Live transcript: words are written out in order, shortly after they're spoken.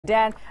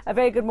Dan, a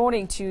very good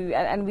morning to you.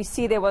 And we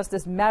see there was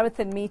this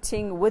marathon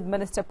meeting with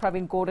Minister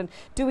Pravin Gordhan.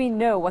 Do we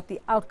know what the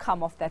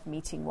outcome of that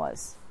meeting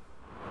was?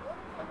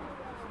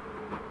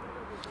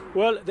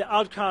 Well, the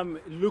outcome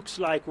looks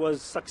like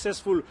was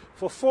successful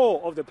for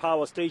 4 of the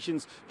power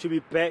stations to be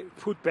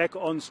put back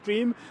on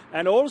stream.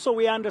 And also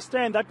we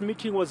understand that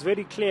meeting was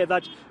very clear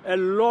that a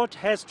lot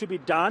has to be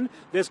done.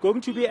 There's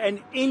going to be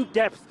an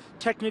in-depth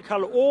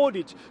technical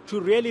audit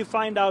to really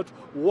find out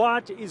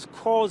what is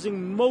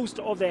causing most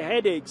of the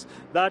headaches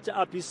that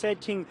are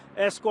besetting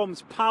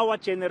Eskom's power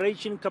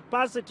generation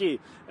capacity.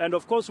 And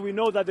of course, we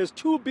know that there's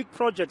 2 big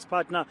projects,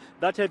 partner,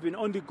 that have been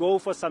on the go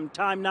for some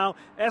time now.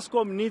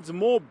 Eskom needs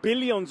more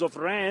billions of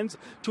rands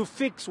to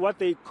fix what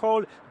they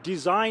call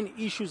design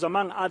issues,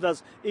 among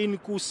others, in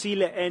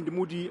Kusile and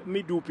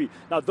Midupi.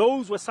 Now,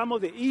 those were some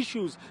of the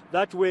issues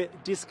that were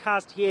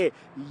discussed here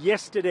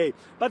yesterday.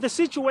 But the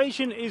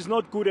situation is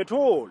not good at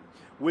all.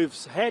 We've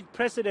had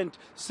President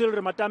Cyril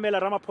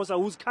Ramaphosa,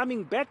 who's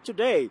coming back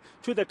today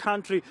to the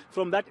country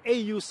from that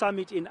AU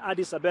summit in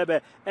Addis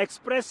Ababa,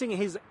 expressing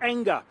his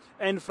anger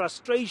and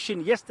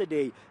frustration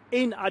yesterday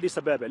in Addis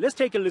Ababa. Let's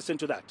take a listen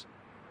to that.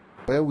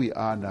 Where we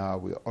are now,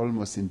 we're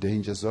almost in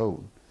danger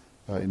zone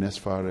in as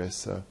far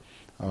as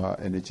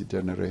energy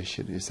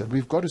generation is. And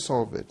we've got to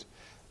solve it.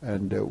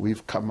 And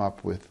we've come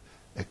up with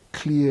a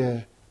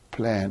clear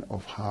plan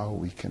of how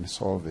we can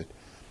solve it.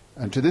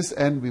 And to this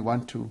end, we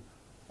want to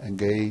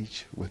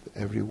engage with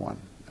everyone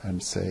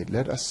and say,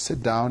 let us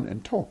sit down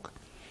and talk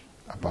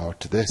about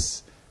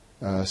this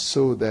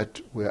so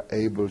that we're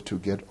able to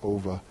get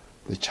over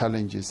the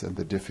challenges and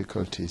the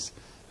difficulties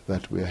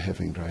that we're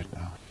having right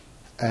now.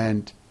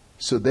 And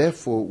so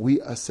therefore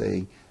we are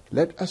saying,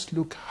 let us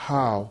look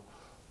how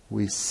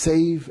we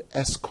save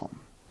Eskom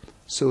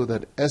so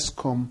that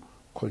Eskom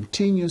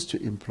continues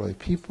to employ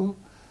people,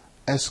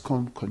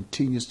 Eskom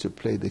continues to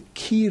play the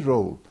key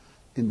role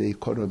in the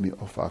economy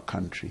of our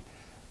country.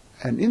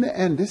 And in the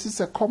end, this is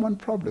a common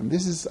problem.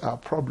 This is our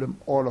problem,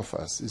 all of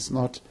us. It's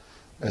not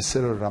a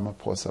Cyril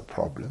Ramaphosa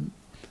problem.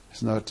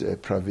 It's not a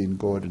Pravin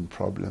Gordhan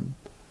problem.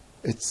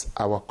 It's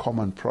our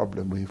common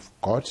problem. We've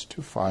got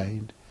to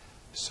find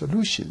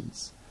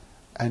solutions.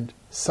 And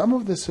some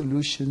of the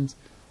solutions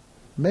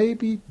may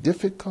be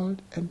difficult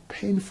and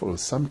painful.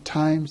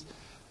 Sometimes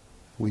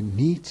we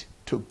need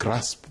to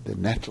grasp the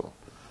nettle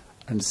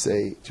and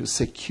say, to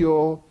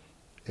secure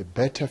a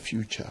better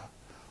future,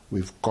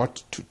 we've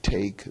got to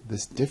take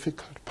this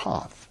difficult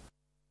path.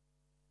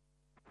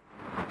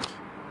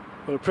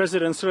 Well,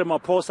 President Cyril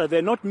Ramaphosa,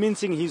 they're not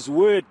mincing his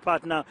word,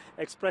 partner,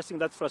 expressing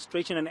that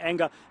frustration and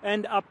anger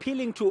and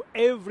appealing to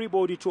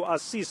everybody to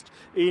assist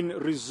in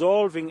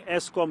resolving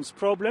Eskom's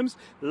problems.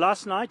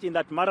 Last night in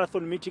that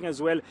marathon meeting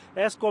as well,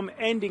 Eskom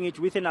ending it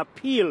with an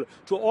appeal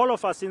to all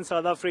of us in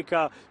South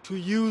Africa to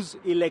use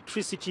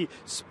electricity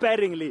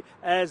sparingly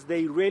as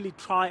they really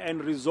try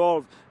and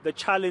resolve the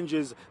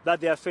challenges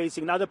that they are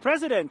facing. Now, the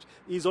president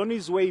is on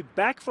his way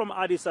back from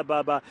Addis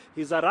Ababa.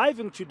 He's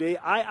arriving today.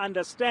 I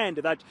understand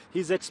that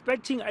he's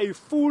expecting a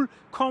full,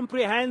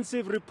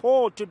 comprehensive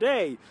report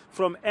today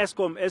from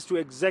Eskom as to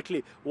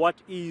exactly what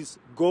is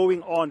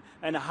going on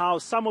and how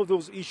some of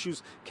those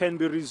issues can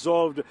be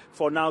resolved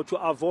for now to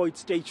avoid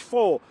stage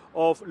 4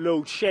 of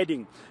load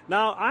shedding.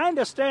 Now, I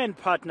understand,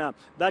 partner,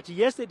 that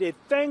yesterday,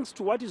 thanks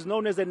to what is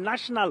known as a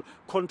national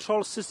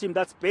control system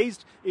that's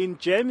based in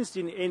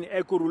Germiston in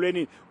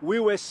Ekurhuleni, we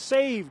were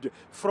saved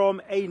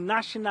from a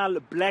national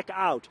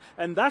blackout.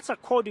 And that's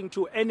according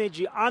to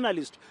energy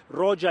analyst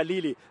Roger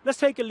Lilly. Let's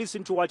take a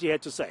listen to what he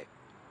had to say.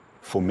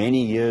 For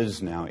many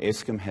years now,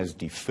 Eskom has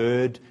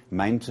deferred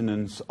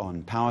maintenance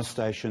on power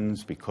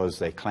stations because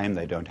they claim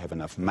they don't have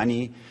enough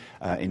money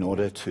in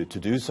order to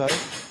do so.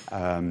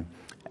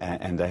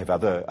 And they have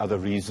other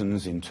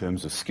reasons in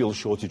terms of skill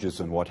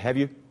shortages and what have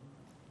you.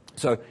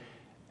 So,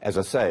 as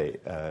I say,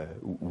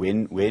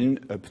 when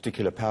a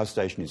particular power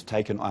station is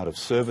taken out of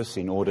service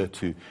in order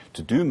to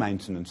do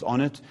maintenance on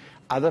it,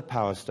 other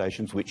power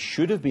stations which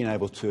should have been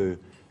able to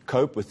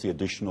cope with the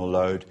additional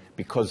load,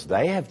 because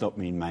they have not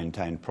been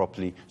maintained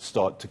properly,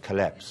 start to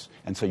collapse.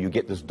 And so you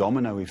get this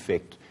domino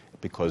effect,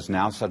 because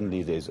now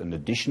suddenly there's an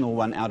additional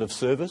one out of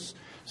service,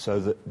 so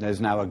that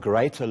there's now a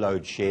greater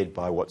load shared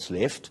by what's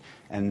left,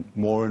 and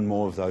more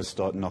of those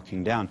start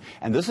knocking down.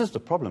 And this is the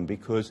problem,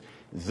 because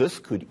this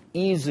could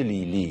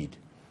easily lead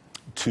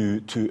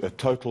to a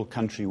total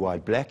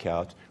countrywide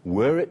blackout,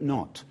 were it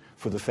not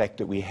for the fact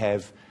that we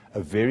have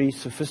a very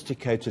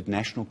sophisticated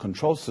national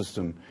control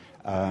system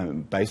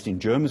based in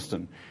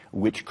Germiston,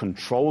 which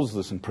controls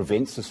this and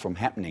prevents this from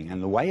happening.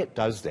 And the way it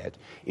does that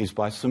is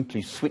by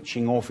simply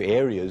switching off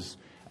areas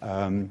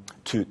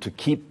to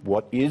keep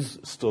what is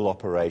still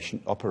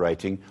operating.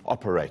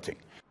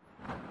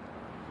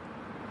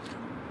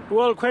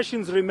 Well,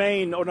 questions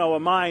remain on our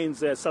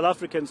minds as South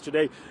Africans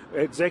today.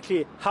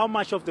 Exactly how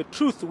much of the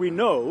truth we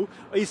know.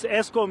 Is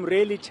Eskom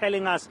really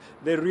telling us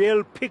the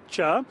real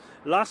picture?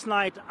 Last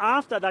night,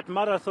 after that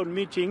marathon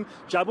meeting,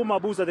 Jabu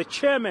Mabuza, the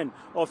chairman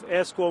of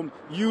Eskom,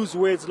 used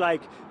words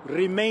like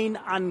remain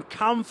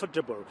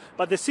uncomfortable.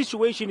 But the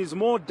situation is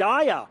more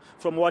dire,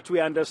 from what we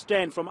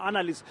understand from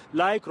analysts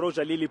like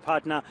Roger Lily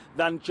Partner,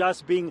 than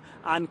just being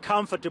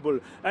uncomfortable.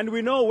 And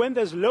we know when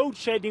there's load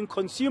shedding,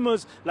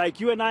 consumers like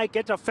you and I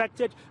get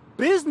affected.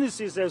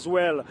 Businesses as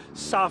well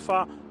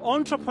suffer.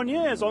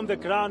 Entrepreneurs on the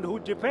ground who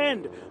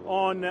depend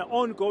on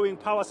ongoing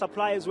power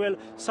supply as well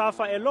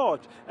suffer a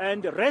lot.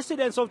 And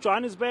residents of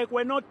Johannesburg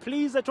were not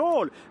pleased at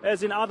all,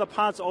 as in other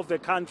parts of the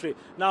country.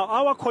 Now,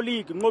 our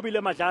colleague Ngobile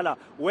Madlala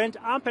went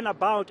up and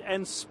about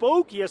and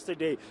spoke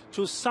yesterday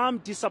to some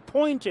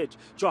disappointed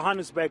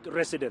Johannesburg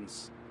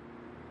residents.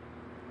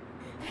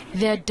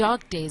 There are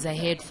dark days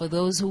ahead for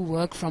those who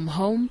work from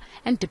home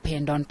and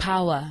depend on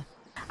power.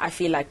 I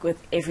feel like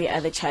with every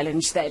other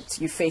challenge that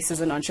you face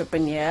as an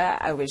entrepreneur,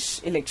 I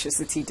wish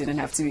electricity didn't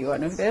have to be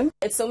one of them.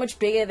 It's so much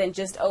bigger than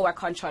just, oh, I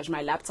can't charge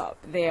my laptop.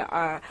 There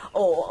are,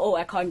 oh,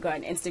 I can't go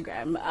on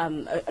Instagram.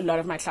 A lot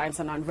of my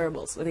clients are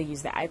nonverbal, so they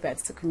use their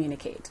iPads to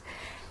communicate.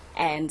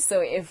 And so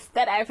if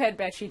that iPad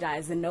battery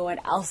dies and no one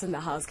else in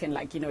the house can,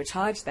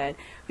 charge that,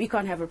 we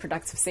can't have a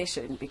productive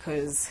session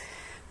because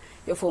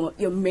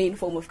your main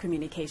form of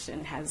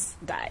communication has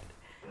died.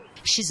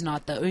 She's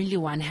not the only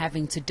one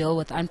having to deal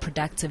with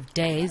unproductive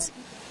days.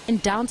 In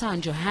downtown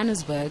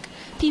Johannesburg,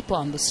 people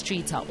on the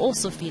streets are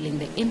also feeling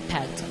the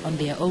impact on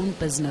their own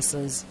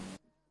businesses.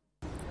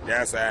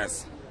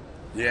 Yes.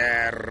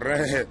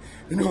 Yeah,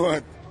 you know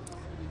what?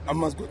 I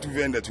must go to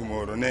Venda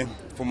tomorrow,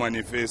 for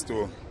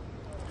manifesto.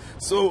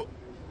 So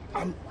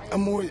I'm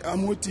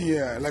waiting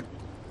here. Like,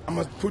 I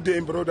must put the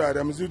embroidery,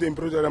 I must do the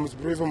embroidery, I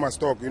must pray for my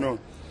stock,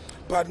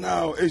 But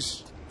now,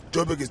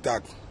 Joburg is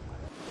dark.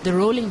 The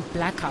rolling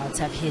blackouts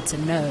have hit a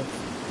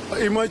nerve.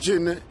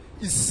 Imagine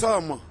it's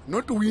summer,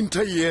 not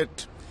winter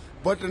yet,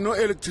 but no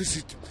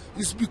electricity.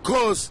 It's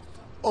because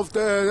of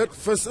that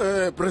first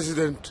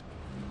president.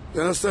 You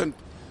understand?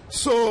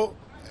 So,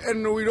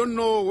 and we don't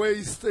know where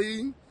he's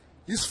staying.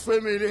 His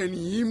family and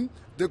him,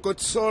 they got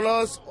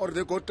solars or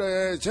they got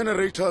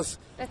generators.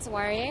 It's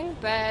worrying,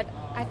 but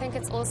I think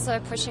it's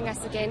also pushing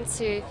us again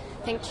to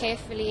think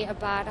carefully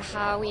about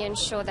how we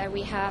ensure that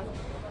we have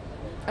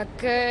a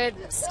good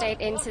state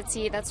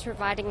entity that's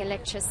providing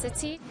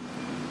electricity.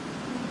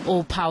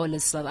 All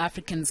powerless South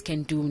Africans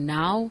can do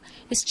now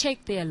is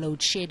check their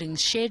load shedding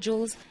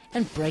schedules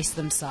and brace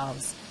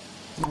themselves.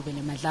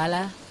 Ngobile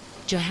Madlala,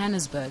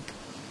 Johannesburg.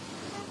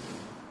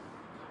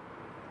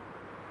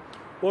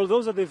 Well,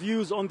 those are the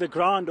views on the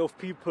ground of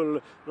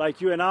people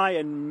like you and I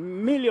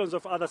and millions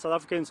of other South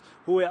Africans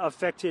who were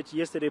affected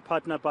yesterday,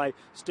 partner, by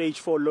stage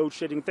 4 load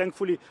shedding.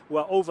 Thankfully,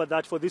 we're over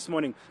that for this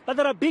morning. But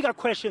there are bigger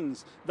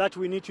questions that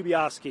we need to be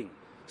asking.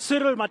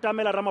 Cyril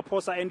Matamela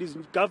Ramaphosa and his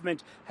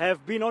government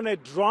have been on a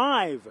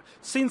drive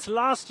since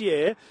last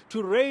year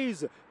to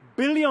raise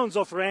billions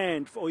of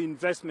rand for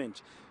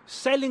investment.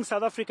 Selling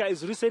South Africa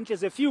as recently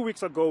as a few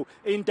weeks ago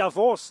in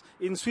Davos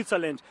in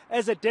Switzerland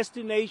as a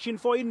destination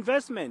for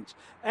investment.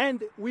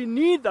 And we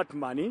need that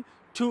money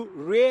to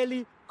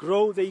really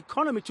grow the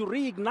economy, to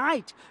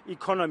reignite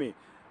economy.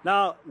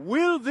 Now,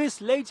 will this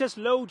latest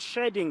load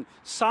shedding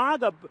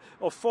saga,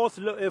 or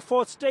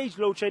fourth stage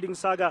load shedding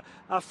saga,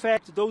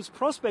 affect those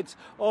prospects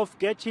of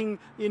getting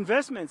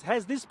investments?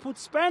 Has this put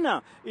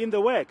spanner in the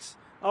works?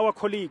 Our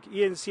colleague,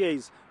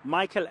 ENCA's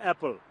Michael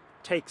Apple,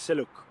 takes a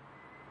look.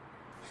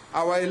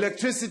 Our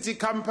electricity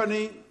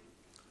company,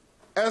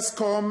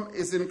 Eskom,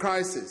 is in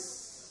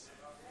crisis.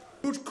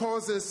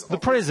 The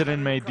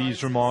President made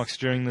these remarks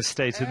during the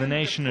State of the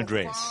Nation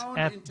address.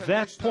 At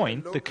that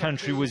point, the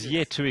country was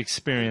yet to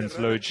experience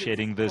load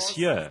shedding this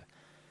year.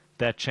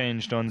 That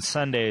changed on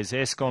Sunday as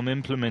Eskom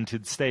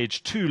implemented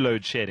stage 2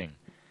 load shedding.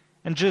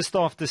 And just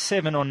after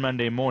 7 on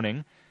Monday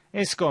morning,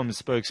 Eskom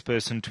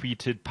spokesperson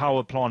tweeted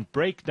power plant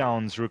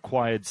breakdowns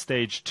required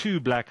stage 2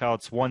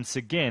 blackouts once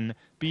again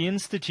be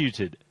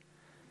instituted.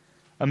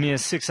 A mere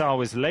 6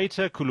 hours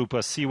later,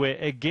 Kulupa Siwe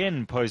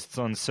again posts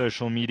on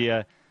social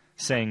media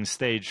saying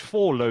stage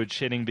 4 load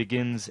shedding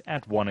begins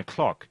at 1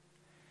 o'clock.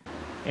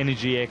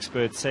 Energy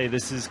experts say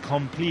this is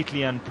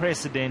completely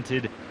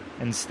unprecedented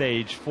and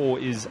stage 4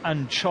 is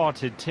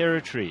uncharted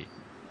territory.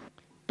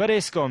 But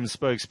Eskom's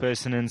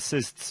spokesperson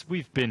insists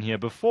we've been here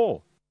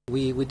before.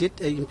 We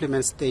did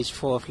implement stage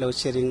 4 of load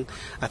shedding.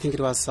 I think it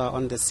was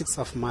on the 6th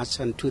of March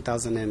in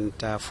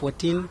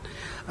 2014.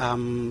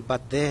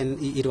 But then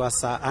it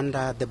was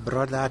under the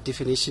broader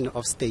definition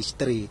of stage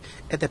 3.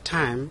 At the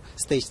time,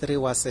 stage 3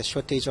 was a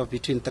shortage of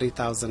between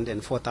 3,000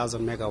 and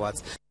 4,000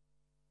 megawatts.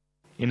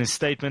 In a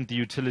statement, the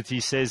utility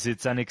says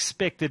it's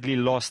unexpectedly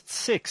lost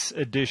 6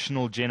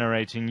 additional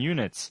generating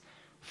units.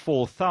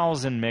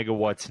 4,000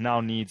 megawatts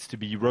now needs to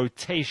be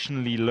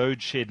rotationally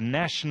load shed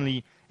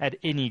nationally at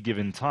any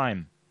given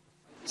time.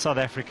 South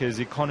Africa's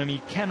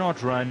economy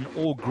cannot run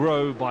or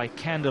grow by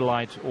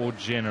candlelight or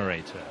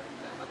generator.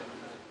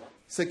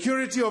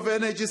 Security of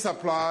energy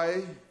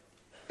supply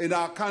in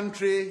our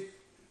country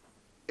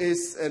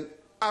is an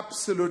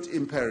absolute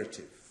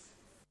imperative.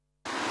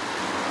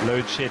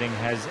 Load shedding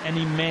has an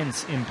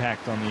immense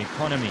impact on the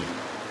economy.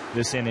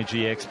 This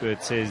energy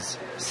expert says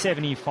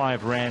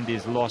 75 rand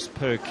is lost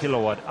per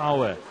kilowatt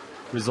hour,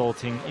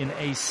 resulting in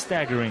a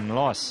staggering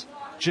loss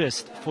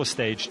just for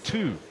stage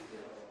 2.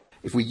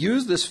 If we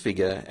use this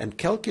figure and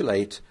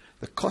calculate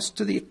the cost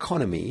to the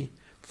economy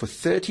for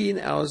 13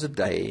 hours a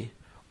day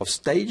of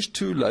stage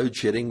 2 load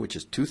shedding, which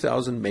is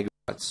 2,000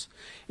 megawatts,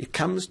 it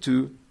comes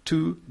to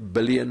 2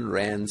 billion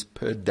rands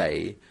per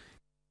day.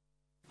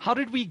 How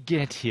did we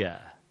get here?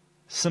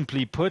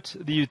 Simply put,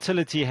 the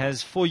utility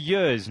has for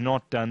years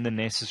not done the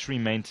necessary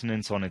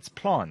maintenance on its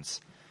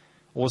plants.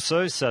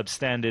 Also,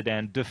 substandard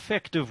and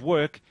defective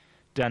work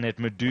done at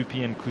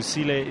Medupi and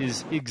Kusile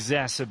is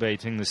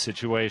exacerbating the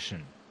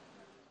situation.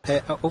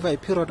 Over a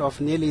period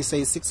of nearly,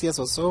 say, 6 years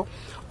or so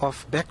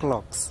of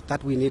backlogs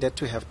that we needed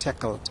to have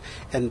tackled.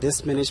 And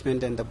this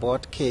management and the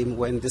board came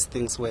when these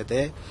things were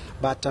there.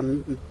 But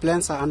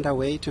plans are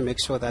underway to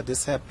make sure that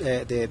this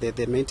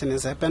the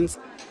maintenance happens.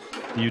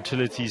 The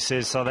utility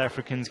says South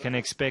Africans can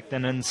expect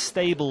an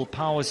unstable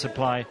power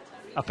supply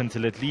up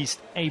until at least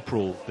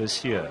April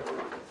this year.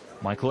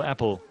 Michael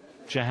Apple,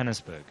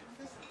 Johannesburg.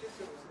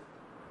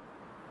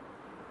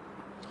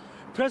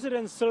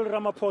 President Cyril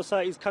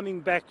Ramaphosa is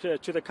coming back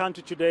to the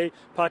country today.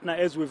 Partner,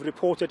 as we've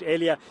reported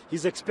earlier,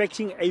 he's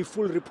expecting a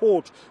full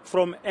report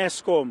from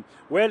Eskom.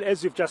 Well,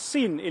 as you've just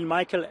seen in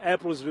Michael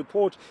Apple's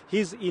report,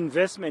 his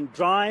investment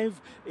drive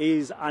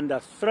is under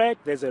threat.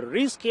 There's a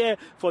risk here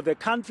for the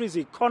country's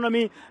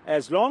economy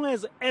as long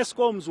as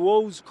Eskom's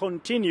woes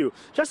continue.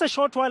 Just a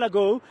short while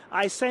ago,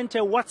 I sent a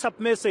WhatsApp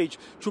message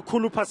to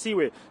Khulu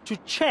Phasiwe to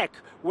check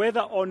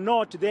whether or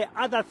not the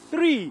other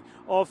three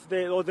of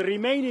the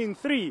remaining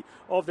 3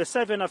 of the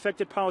 7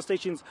 affected power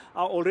stations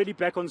are already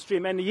back on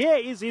stream. And here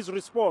is his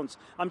response.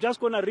 I'm just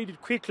going to read it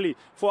quickly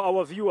for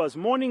our viewers.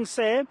 Morning,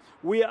 sir.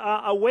 We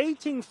are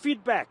awaiting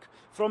feedback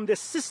from the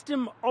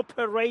system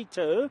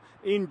operator.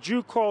 In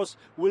due course,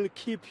 we'll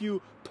keep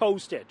you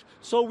posted.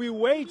 So we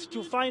wait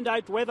to find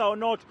out whether or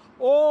not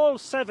all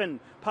 7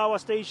 power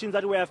stations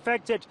that were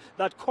affected,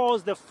 that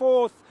caused the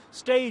 4th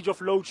stage of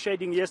load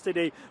shedding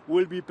yesterday,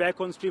 will be back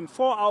on stream.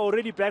 4 are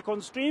already back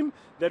on stream.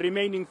 The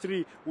remaining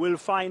 3 we'll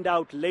find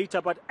out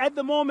later. But at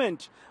the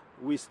moment,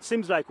 it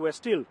seems like we're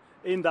still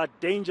in that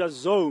danger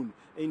zone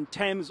in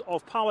terms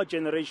of power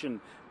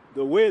generation.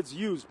 The words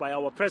used by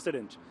our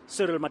president,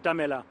 Cyril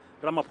Matamela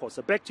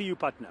Ramaphosa. Back to you,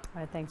 partner.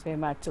 All right, thanks very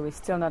much. So we're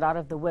still not out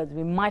of the woods.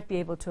 We might be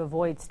able to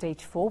avoid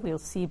stage 4. We'll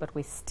see, but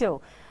we're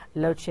still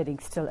load shedding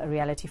still a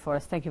reality for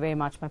us. Thank you very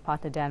much, my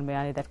partner Dan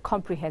Moyane. That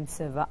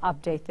comprehensive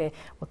update there.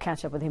 We'll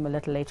catch up with him a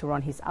little later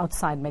on. He's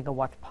outside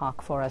Megawatt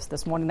Park for us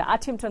this morning. Now,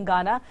 Ati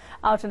Mtungana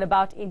out and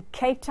about in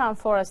Cape Town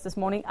for us this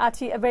morning.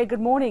 Ati, a very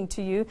good morning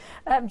to you.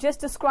 Just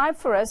describe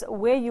for us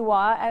where you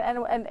are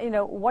and you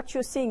know what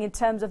you're seeing in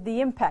terms of the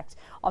impact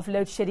of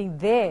load shedding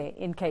there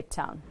in Cape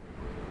Town.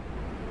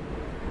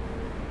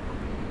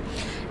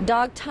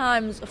 Dark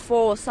times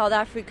for South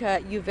Africa,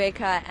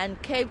 Uveka,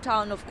 and Cape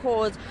Town, of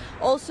course,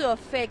 also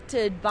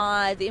affected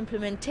by the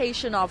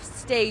implementation of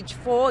stage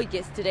 4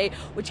 yesterday,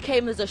 which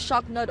came as a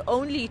shock not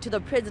only to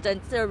the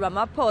President Cyril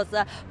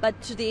Ramaphosa,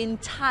 but to the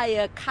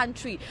entire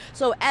country.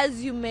 So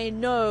as you may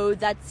know,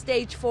 that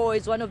stage 4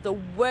 is one of the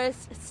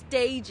worst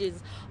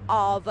stages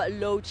of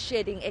load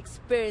shedding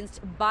experienced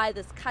by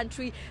this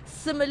country,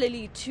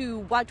 similarly to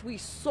what we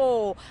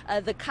saw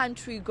the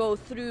country go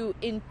through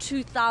in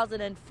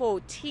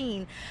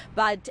 2014.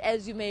 But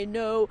as you may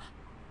know,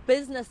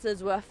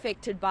 businesses were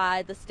affected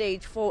by the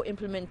stage 4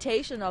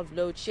 implementation of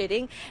load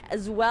shedding,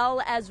 as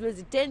well as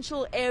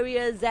residential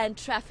areas and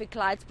traffic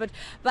lights. But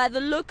by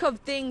the look of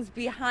things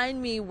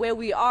behind me, where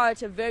we are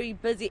at a very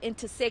busy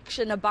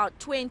intersection about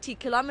 20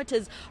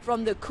 kilometers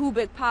from the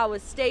Kubek power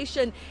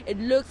station, it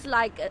looks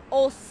like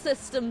all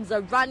systems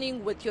are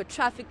running with your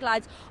traffic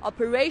lights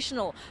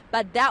operational.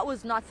 But that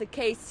was not the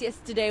case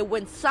yesterday,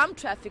 when some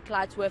traffic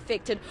lights were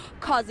affected,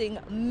 causing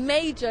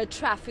major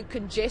traffic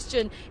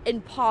congestion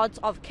in parts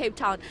of Cape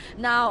Town.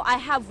 Now, I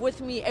have with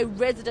me a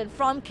resident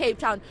from Cape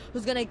Town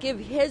who's going to give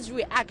his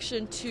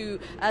reaction to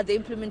the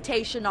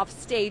implementation of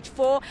stage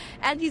 4.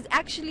 And he's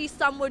actually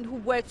someone who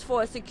works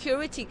for a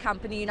security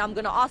company. And I'm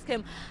going to ask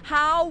him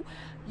how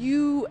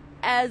you,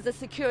 as a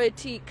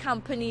security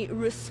company,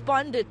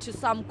 responded to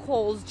some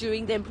calls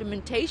during the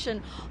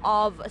implementation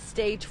of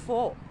stage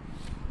 4.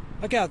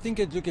 Okay, I think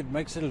it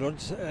makes it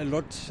a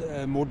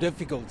lot more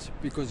difficult,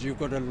 because you've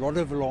got a lot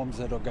of alarms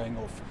that are going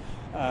off.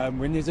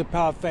 When there's a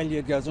power failure,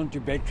 it goes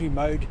onto battery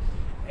mode,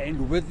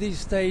 and with these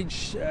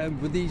stage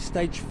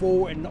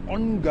 4 and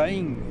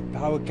ongoing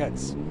power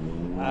cuts,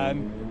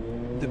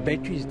 the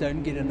batteries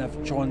don't get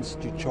enough chance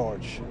to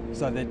charge,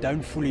 so they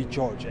don't fully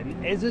charge.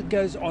 And as it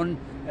goes on,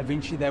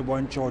 eventually they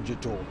won't charge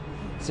at all.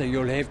 So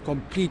you'll have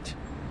complete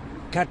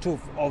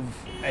cut-off of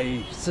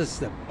a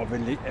system, of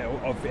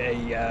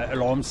a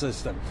alarm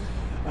system.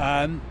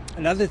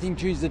 Another thing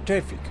too is the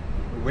traffic.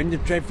 When the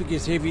traffic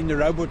is heavy and the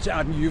robots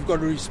out and you've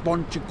got to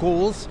respond to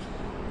calls,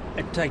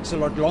 it takes a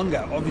lot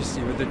longer,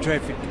 obviously, with the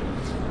traffic.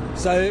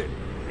 So,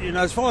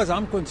 as far as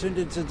I'm concerned,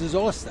 it's a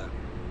disaster.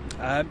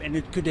 And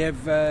it could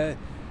have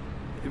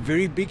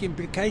very big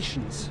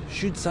implications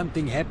should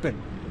something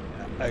happen,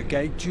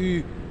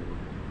 to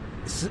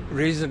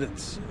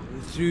residents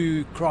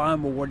through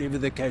crime or whatever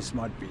the case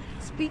might be.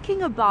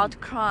 Speaking about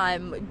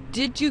crime,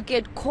 did you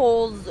get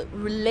calls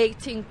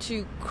relating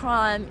to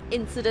crime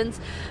incidents?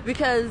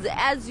 Because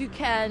as you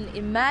can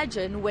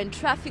imagine, when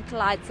traffic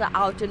lights are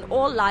out and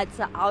all lights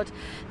are out,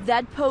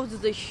 that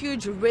poses a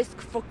huge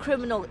risk for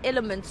criminal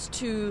elements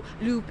to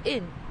loop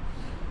in.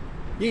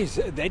 Yes,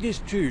 that is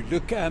true.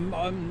 Look,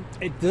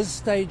 at this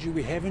stage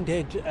we haven't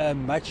had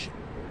much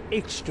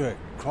extra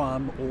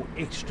crime or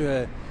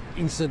extra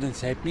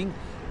incidents happening.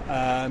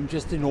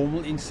 Just the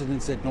normal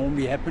incidents that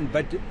normally happen,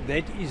 but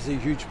that is a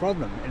huge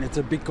problem and it's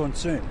a big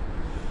concern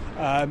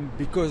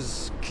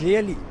because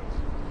clearly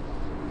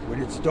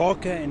when it's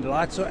darker and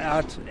lights are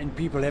out and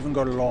people haven't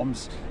got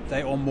alarms,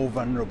 they are more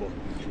vulnerable,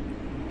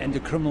 and the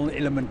criminal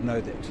element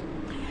know that.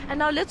 And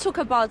now let's talk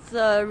about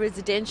the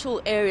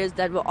residential areas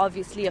that were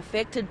obviously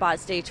affected by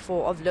stage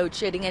 4 of load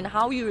shedding and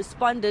how you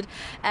responded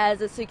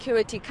as a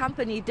security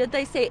company. Did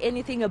they say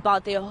anything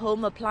about their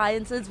home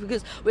appliances?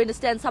 Because we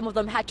understand some of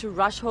them had to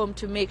rush home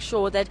to make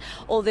sure that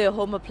all their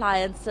home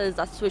appliances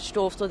are switched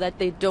off so that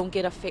they don't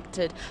get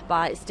affected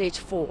by stage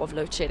 4 of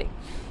load shedding.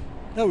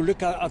 No,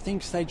 look, I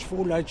think stage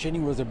 4 load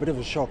shedding was a bit of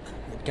a shock.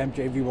 It came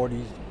to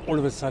everybody all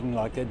of a sudden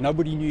like that.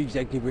 Nobody knew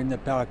exactly when the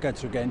power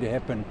cuts were going to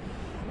happen.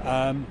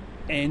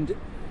 And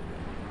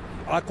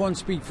I can't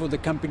speak for the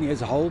company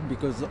as a whole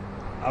because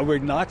I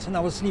work nights and I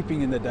was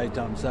sleeping in the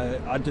daytime, so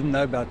I didn't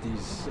know about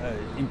these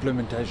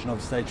implementation of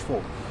stage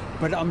 4.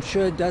 But I'm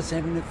sure it does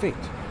have an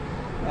effect.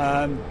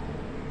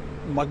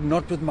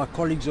 Not with my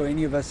colleagues or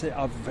any of us,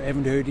 I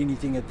haven't heard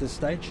anything at this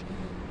stage,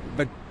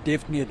 but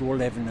definitely it will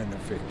have an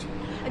effect.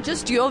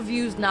 Just your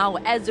views now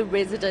as a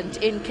resident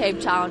in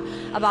Cape Town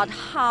about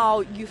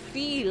how you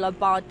feel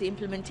about the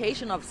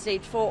implementation of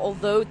stage 4,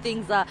 although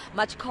things are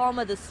much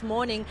calmer this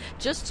morning.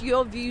 Just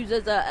your views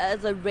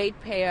as a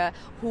ratepayer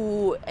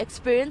who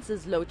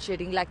experiences load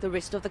shedding like the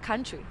rest of the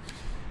country.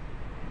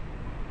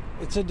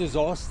 It's a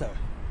disaster,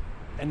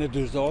 and a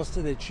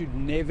disaster that should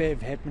never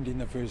have happened in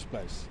the first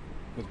place.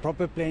 With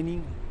proper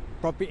planning,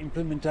 proper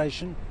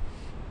implementation,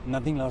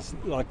 nothing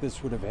like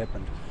this would have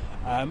happened.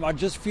 I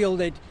just feel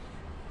that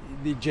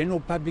the general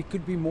public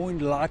could be more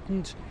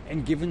enlightened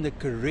and given the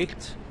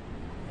correct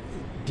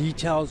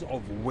details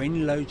of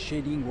when load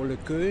shedding will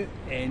occur,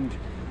 and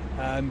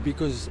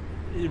because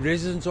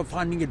residents are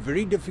finding it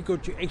very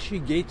difficult to actually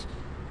get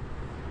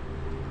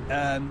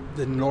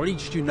the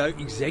knowledge to know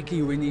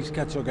exactly when these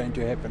cuts are going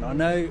to happen. I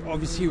know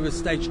obviously with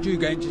stage 2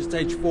 going to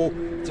stage 4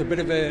 it's a bit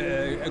of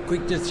a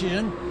quick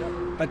decision,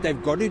 but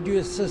they've got to do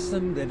a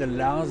system that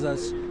allows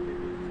us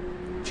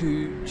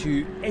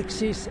to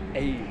access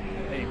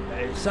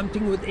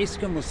something with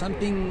Eskom or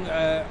something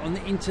on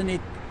the internet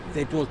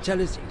that will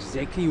tell us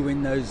exactly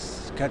when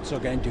those cuts are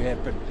going to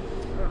happen.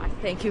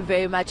 Thank you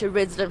very much. A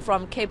resident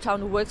from Cape Town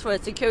who works for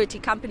a security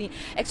company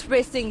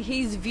expressing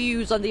his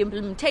views on the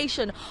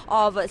implementation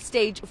of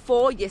stage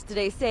 4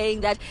 yesterday, saying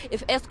that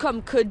if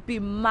Eskom could be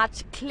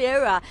much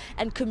clearer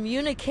and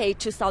communicate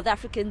to South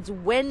Africans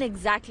when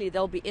exactly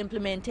they'll be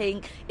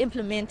implementing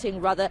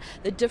the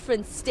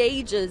different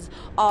stages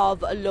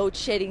of load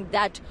shedding,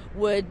 that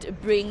would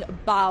bring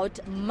about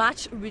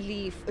much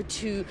relief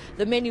to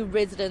the many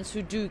residents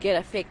who do get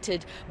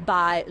affected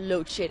by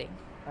load shedding.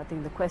 I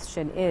think the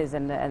question is,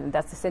 and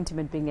that's the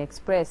sentiment being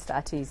expressed,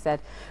 Ati, is that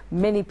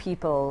many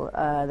people,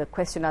 the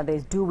question out there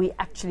is, do we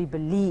actually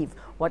believe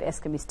what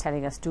Eskom is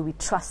telling us? Do we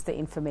trust the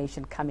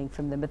information coming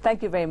from them? But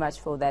thank you very much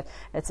for that.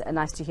 It's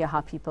nice to hear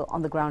how people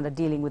on the ground are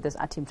dealing with this.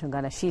 Ati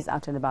Mtungana, she's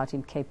out and about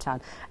in Cape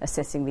Town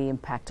assessing the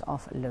impact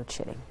of load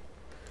shedding.